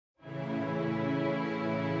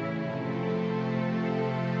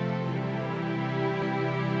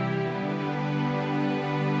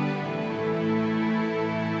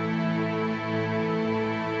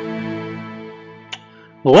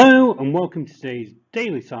Hello and welcome to today's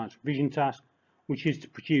daily science revision task, which is to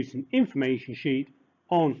produce an information sheet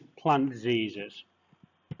on plant diseases.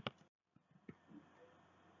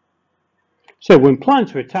 So when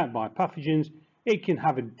plants are attacked by pathogens, it can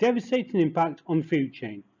have a devastating impact on the food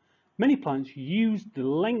chain. Many plants use the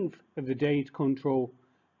length of the day to control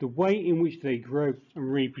the way in which they grow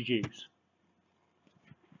and reproduce.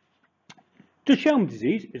 Dutch-elm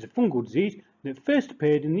disease is a fungal disease that first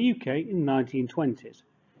appeared in the UK in the 1920s.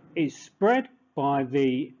 It's spread by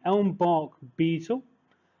the elm bark beetle.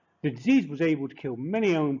 The disease was able to kill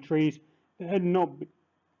many elm trees that had not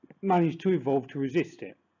managed to evolve to resist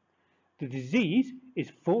it. The disease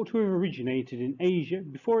is thought to have originated in Asia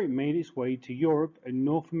before it made its way to Europe and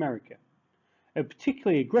North America. A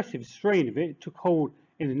particularly aggressive strain of it took hold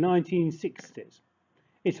in the 1960s.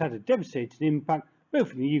 It's had a devastating impact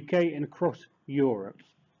both in the UK and across Europe.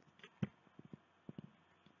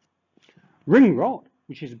 Ring rot,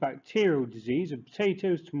 which is a bacterial disease of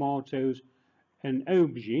potatoes, tomatoes and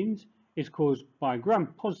aubergines, is caused by a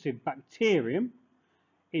gram-positive bacterium.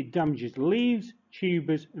 It damages leaves,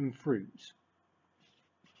 tubers and fruits.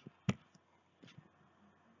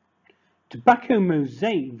 Tobacco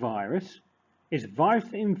mosaic virus is a virus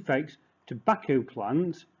that infects tobacco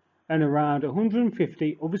plants and around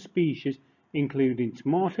 150 other species including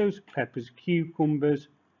tomatoes, peppers, cucumbers,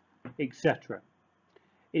 etc.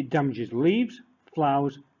 It damages leaves,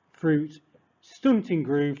 flowers, fruits, stunting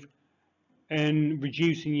growth and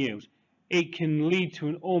reducing yields. It can lead to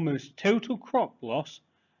an almost total crop loss.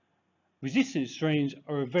 Resistant strains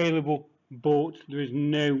are available, but there is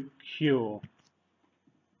no cure.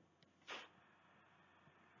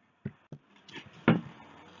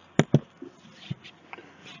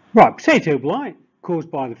 Right, potato blight,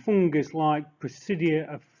 caused by the fungus-like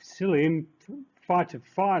Pisidia officinalis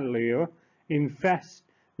phytophthora, infests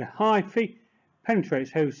the hyphae,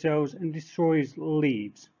 penetrates host cells and destroys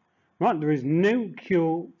leaves. Right, there is no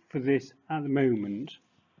cure for this at the moment.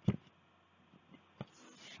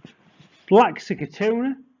 Black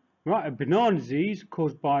Cicatona, right, a banana disease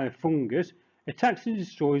caused by a fungus, attacks and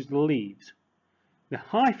destroys the leaves. The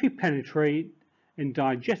hyphae penetrate and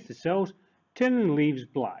digest the cells, turning the leaves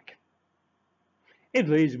black. If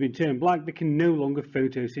the leaves have been turned black, they can no longer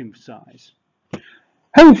photosynthesize.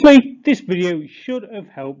 Hopefully, this video should have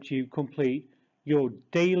helped you complete your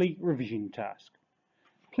daily revision task.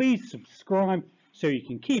 Please subscribe so you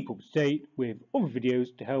can keep up to date with other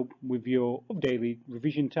videos to help with your daily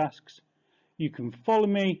revision tasks. You can follow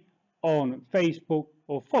me on Facebook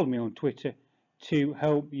or follow me on Twitter to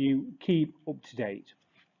help you keep up to date.